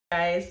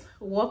Guys,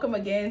 welcome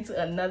again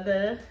to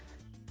another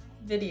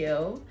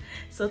video.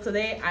 So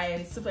today I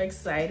am super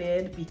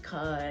excited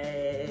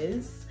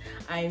because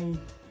I'm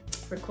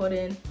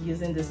recording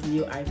using this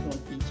new iPhone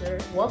feature.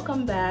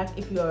 Welcome back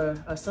if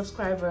you're a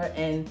subscriber,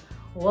 and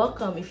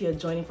welcome if you're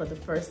joining for the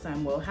first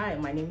time. Well, hi,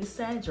 my name is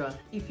Sandra.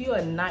 If you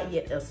are not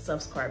yet a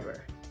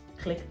subscriber,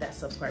 click that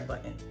subscribe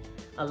button.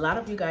 A lot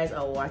of you guys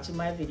are watching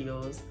my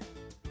videos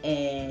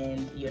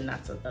and you're not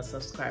a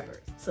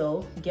subscriber.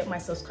 So get my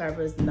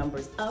subscribers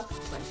numbers up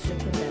by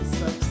clicking that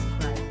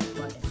subscribe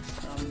button.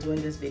 I'm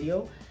doing this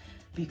video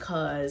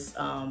because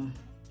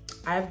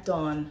I've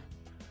done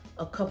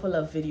a couple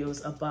of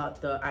videos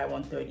about the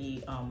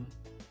I-130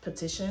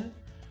 petition,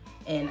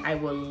 and I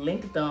will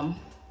link them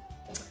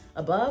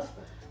above,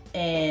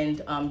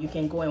 and you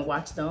can go and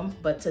watch them.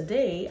 But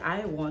today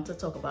I want to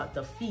talk about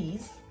the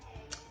fees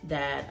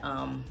that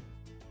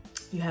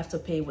you have to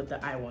pay with the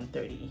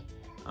I-130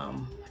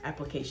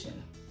 application.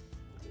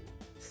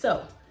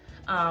 So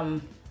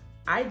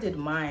I did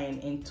mine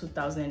in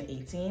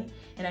 2018,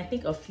 and I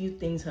think a few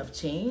things have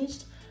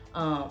changed,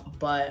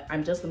 but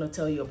I'm just going to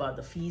tell you about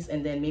the fees,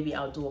 and then maybe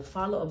I'll do a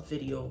follow-up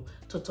video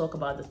to talk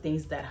about the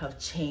things that have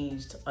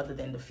changed other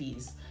than the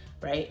fees,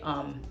 right?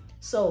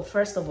 So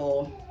first of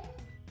all,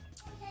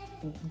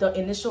 the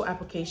initial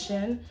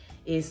application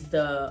is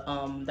the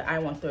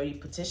I-130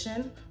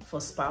 petition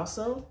for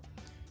spousal.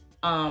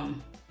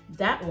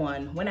 That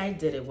one, when I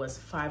did it, was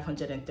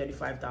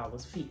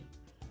 $535 fee,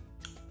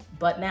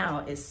 but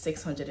now it's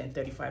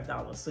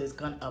 $635, so it's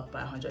gone up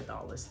by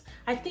 $100.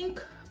 I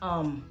think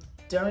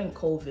during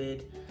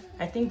COVID,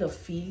 I think the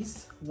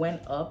fees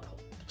went up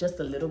just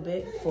a little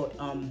bit for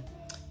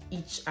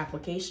each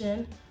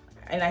application,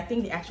 and I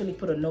think they actually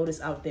put a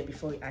notice out there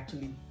before it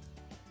actually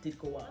did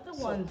go up. The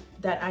one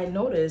that I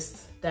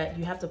noticed that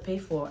you have to pay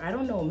for, I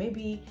don't know,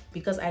 maybe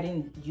because I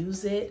didn't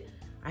use it,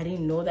 I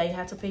didn't know that you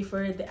had to pay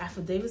for it. The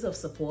affidavits of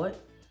support,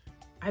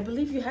 I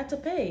believe you had to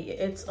pay.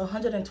 It's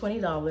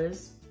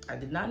 $120. I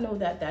did not know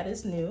that. That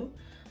is new.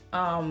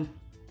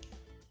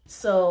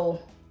 So,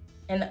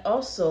 and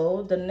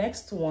also the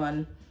next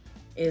one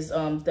is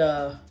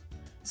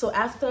so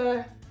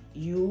after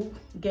you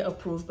get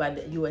approved by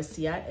the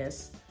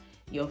USCIS,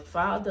 your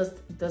file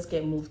does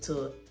get moved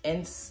to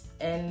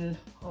NVC.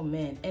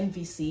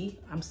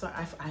 I'm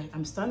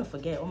starting to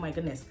forget. Oh my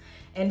goodness,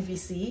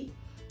 NVC.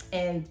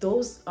 And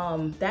those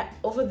that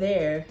over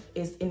there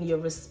is in your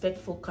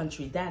respectful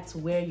country. That's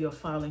where you're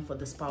filing for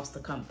the spouse to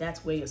come.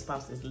 That's where your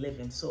spouse is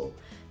living. So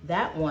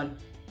that one,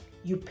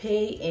 you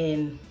pay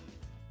in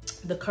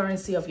the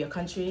currency of your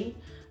country,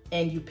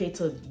 and you pay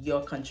to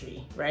your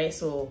country, right?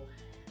 So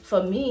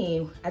for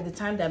me, at the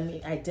time that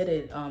I did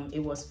it,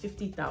 it was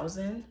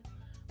 50,000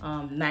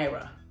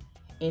 naira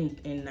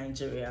in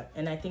Nigeria,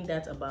 and I think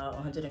that's about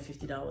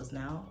 $150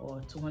 now, or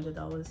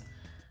 $200.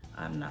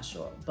 I'm not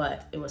sure,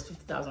 but it was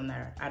 50,000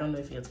 naira. I don't know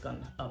if it's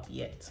gone up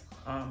yet.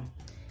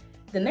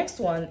 The next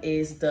one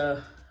is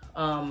the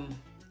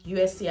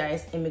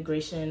USCIS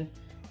immigration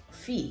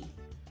fee.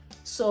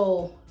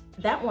 So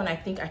that one, I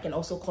think I can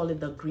also call it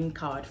the green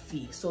card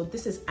fee. So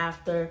this is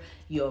after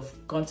you've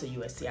gone to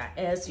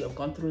USCIS, you've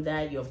gone through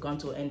that, you've gone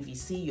to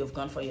NVC, you've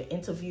gone for your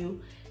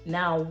interview.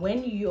 Now,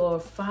 when your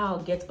file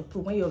gets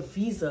approved, when your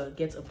visa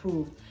gets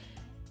approved,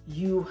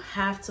 you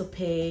have to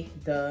pay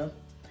the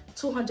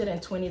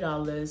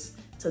 $220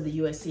 to the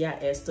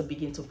USCIS to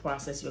begin to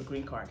process your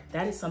green card.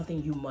 That is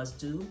something you must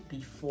do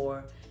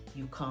before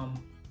you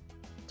come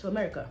to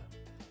America,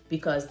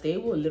 because they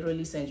will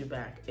literally send you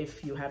back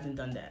if you haven't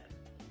done that,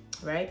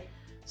 right?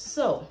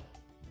 So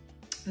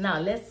now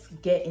let's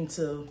get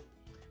into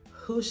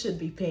who should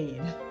be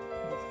paying.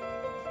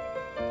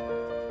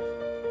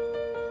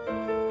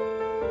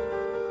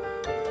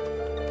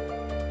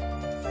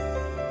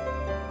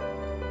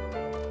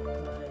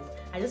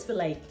 I just feel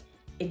like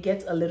it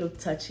gets a little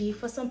touchy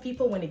for some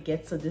people when it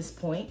gets to this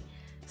point.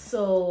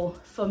 So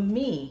for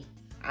me,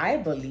 I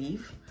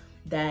believe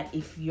that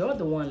if you're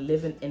the one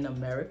living in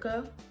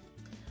America,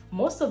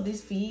 most of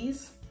these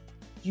fees,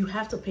 you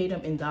have to pay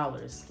them in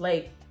dollars.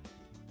 Like,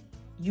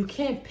 you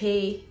can't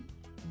pay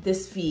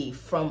this fee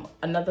from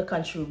another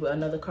country with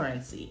another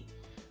currency,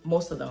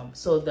 most of them.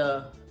 So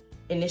the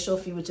initial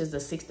fee, which is the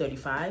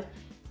 $635,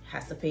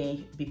 has to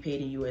be paid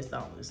in US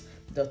dollars.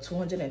 The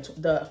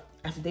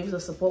affidavits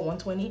of support,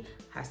 $120,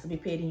 has to be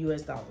paid in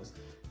US dollars.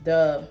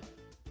 The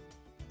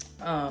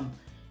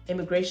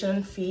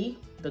immigration fee,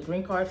 the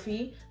green card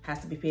fee, has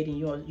to be paid in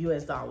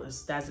US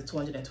dollars. That's the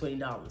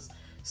 $220.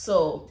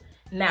 So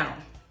now,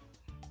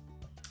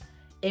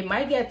 it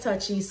might get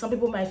touchy. Some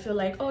people might feel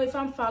like, oh, if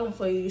I'm filing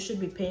for you, you should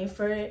be paying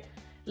for it.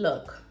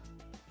 Look,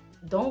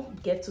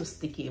 don't get too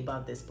sticky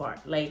about this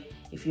part. Like,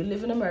 if you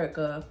live in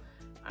America,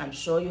 I'm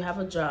sure you have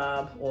a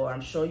job, or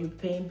I'm sure you're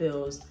paying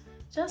bills,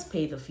 just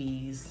pay the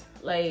fees.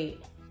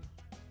 Like,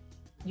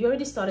 you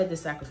already started the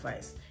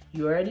sacrifice.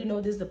 You already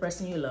know this is the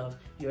person you love.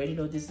 You already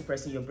know this is the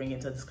person you're bringing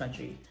to this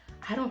country.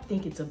 I don't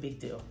think it's a big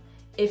deal.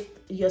 If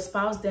your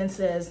spouse then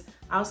says,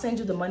 I'll send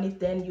you the money,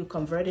 then you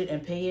convert it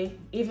and pay it,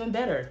 even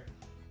better.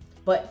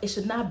 But it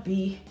should not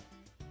be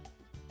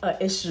an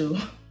issue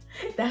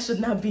that should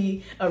not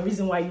be a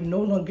reason why you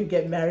no longer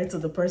get married to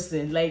the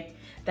person. Like,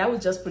 that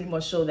would just pretty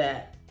much show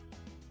that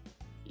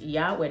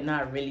y'all were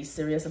not really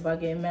serious about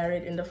getting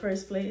married in the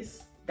first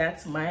place.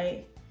 That's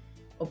my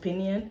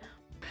opinion.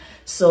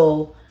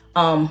 So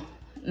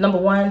number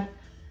one,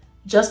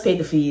 just pay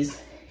the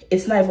fees.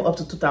 It's not even up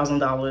to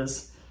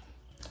 $2,000.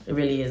 It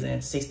really isn't.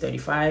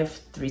 $635,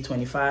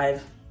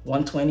 $325,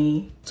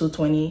 $120,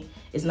 $220.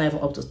 It's not even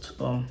up to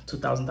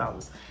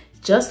 $2,000.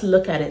 Just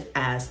look at it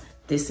as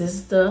this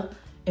is the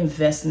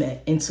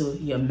investment into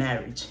your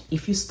marriage.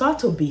 If you start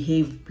to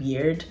behave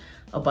weird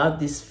about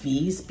these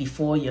fees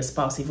before your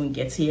spouse even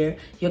gets here,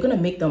 you're gonna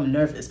make them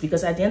nervous,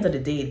 because at the end of the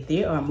day,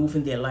 they are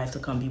moving their life to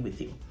come be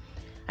with you.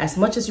 As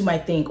much as you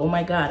might think, oh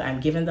my God, I'm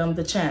giving them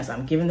the chance,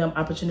 I'm giving them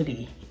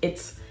opportunity.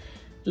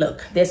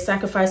 Look, there's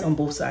sacrifice on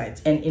both sides.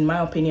 And in my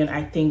opinion,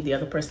 I think the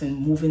other person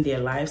moving their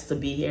lives to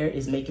be here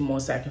is making more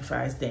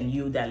sacrifice than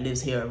you that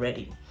lives here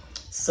already.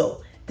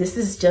 So this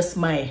is just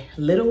my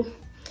little,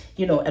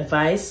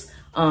 advice.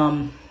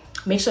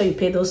 Make sure you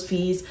pay those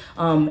fees.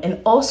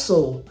 And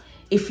also,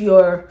 if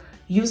you're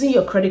using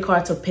your credit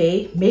card to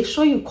pay, make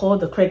sure you call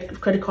the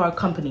credit card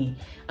company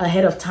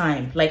ahead of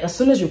time. Like, as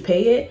soon as you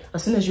pay it,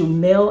 as soon as you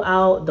mail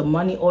out the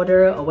money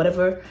order or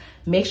whatever,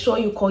 make sure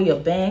you call your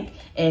bank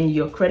and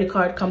your credit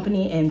card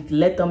company and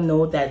let them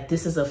know that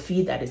this is a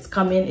fee that is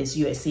coming, it's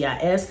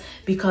USCIS,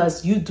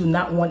 because you do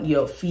not want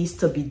your fees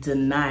to be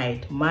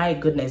denied. My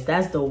goodness,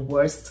 that's the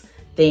worst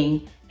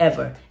thing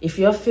ever. If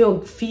your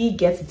fee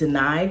gets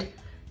denied,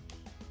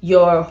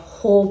 your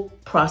whole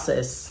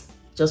process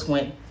just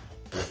went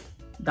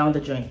down the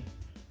drain.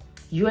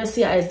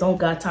 USCIS don't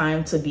got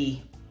time to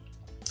be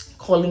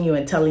calling you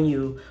and telling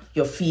you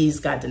your fees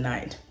got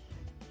denied.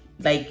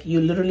 Like, you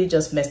literally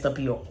just messed up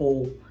your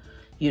whole,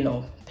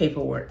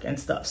 paperwork and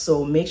stuff.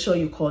 So make sure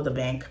you call the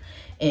bank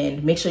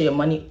and make sure your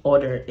money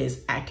order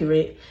is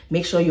accurate.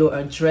 Make sure you're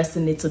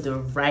addressing it to the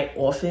right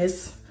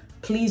office.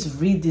 Please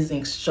read these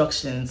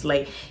instructions.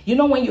 Like,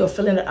 when you're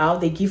filling it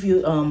out, they give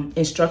you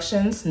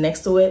instructions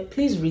next to it.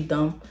 Please read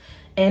them.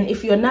 And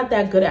if you're not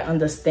that good at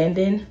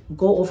understanding,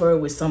 go over it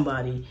with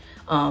somebody.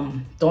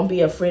 Don't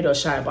be afraid or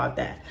shy about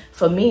that.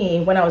 For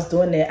me, when I was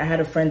doing it, I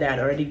had a friend that had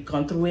already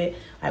gone through it.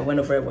 I went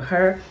over it with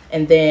her.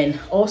 And then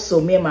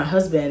also me and my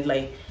husband,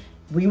 like,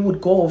 we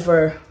would go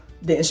over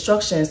the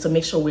instructions to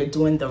make sure we're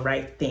doing the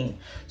right thing.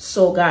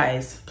 So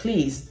guys,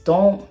 please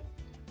don't,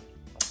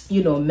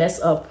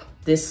 mess up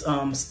this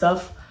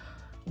stuff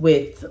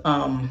with,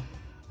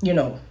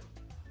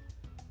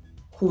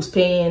 who's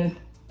paying,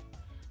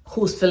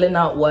 who's filling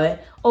out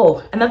what.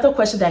 Oh, another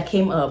question that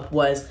came up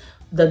was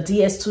the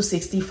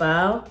DS-260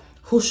 file.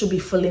 Who should be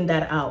filling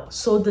that out?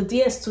 So the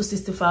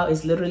DS-260 file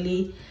is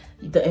literally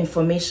the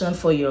information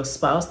for your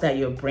spouse that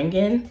you're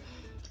bringing.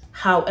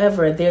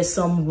 However, there's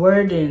some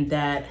wording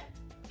that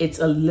it's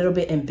a little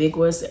bit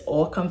ambiguous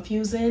or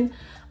confusing.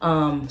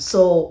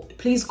 So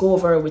please go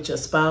over it with your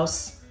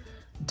spouse.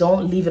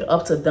 Don't leave it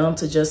up to them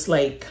to just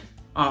like,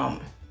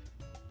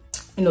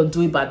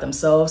 do it by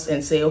themselves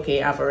and say,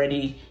 okay, I've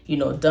already,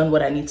 done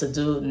what I need to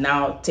do.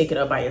 Now take it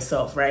up by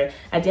yourself, right?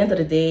 At the end of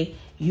the day,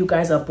 you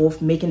guys are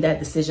both making that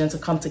decision to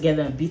come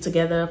together and be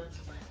together.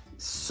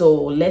 So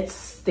let's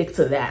stick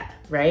to that,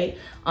 right?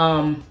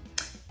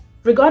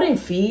 Regarding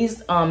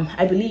fees,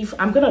 I believe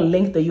I'm gonna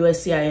link the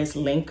USCIS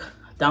link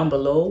down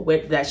below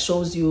that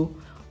shows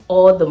you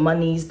all the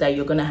monies that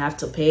you're gonna have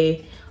to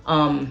pay.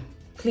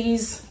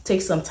 Please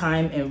take some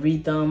time and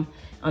read them,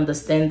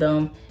 understand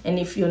them. And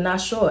if you're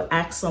not sure,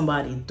 ask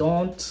somebody.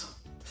 Don't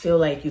feel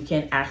like you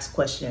can't ask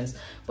questions.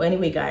 But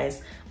anyway,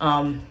 guys,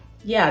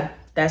 yeah,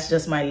 that's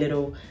just my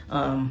little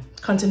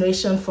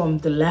continuation from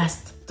the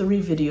last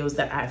 3 videos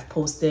that I've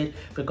posted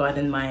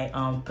regarding my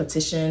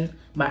petition,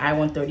 my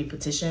I-130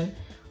 petition.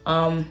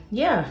 Let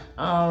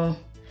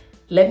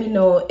me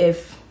know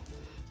if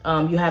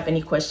you have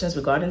any questions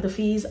regarding the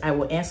fees. I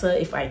will answer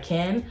if I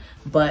can,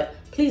 but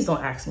please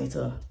don't ask me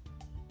to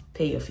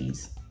pay your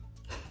fees.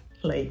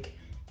 Like,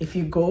 if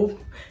you go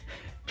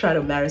try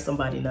to marry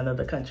somebody in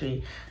another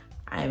country,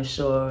 I'm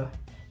sure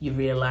you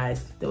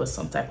realize there was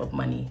some type of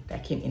money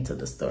that came into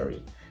the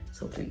story.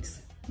 So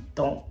please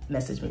don't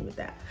message me with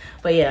that.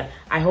 But yeah,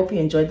 I hope you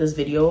enjoyed this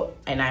video,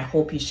 and I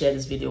hope you share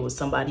this video with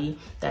somebody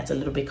that's a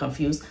little bit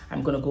confused.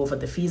 I'm gonna go over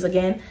the fees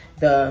again.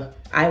 The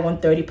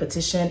I-130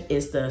 petition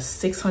is the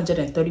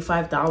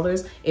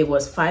 $635. It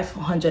was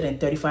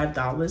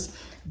 $535.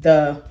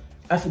 The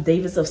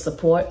affidavits of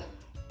support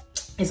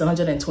is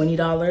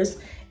 $120.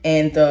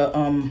 And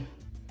the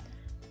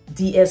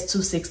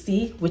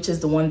DS-260, which is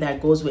the one that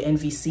goes with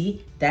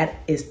NVC, that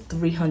is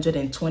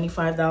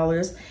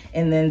 $325.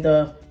 And then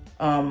the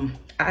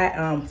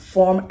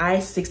form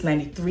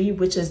I-693,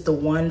 which is the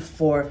one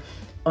for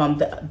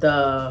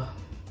the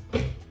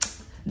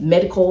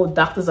medical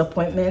doctor's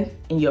appointment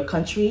in your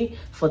country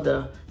for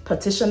the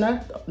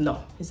petitioner.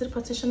 No, is it a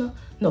petitioner?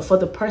 No, for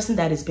the person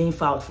that is being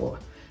filed for,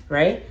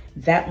 right?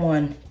 That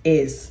one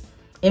is,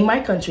 in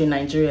my country,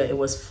 Nigeria, it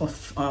was for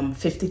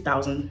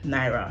 50,000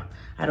 naira.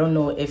 I don't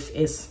know if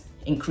it's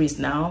increased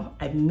now.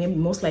 I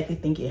most likely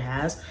think it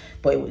has,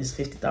 but it was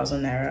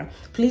 50,000 naira.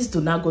 Please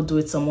do not go do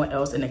it somewhere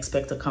else and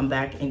expect to come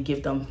back and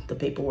give them the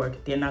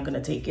paperwork. They're not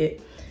gonna take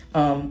it.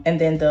 And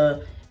then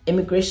the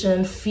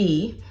immigration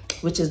fee,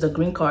 which is the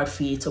green card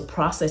fee to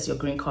process your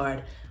green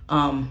card,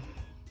 that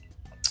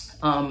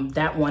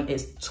one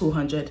is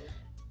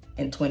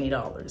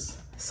 $220.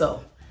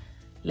 So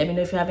let me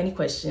know if you have any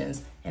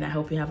questions, and I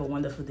hope you have a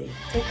wonderful day.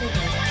 Take care,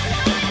 guys.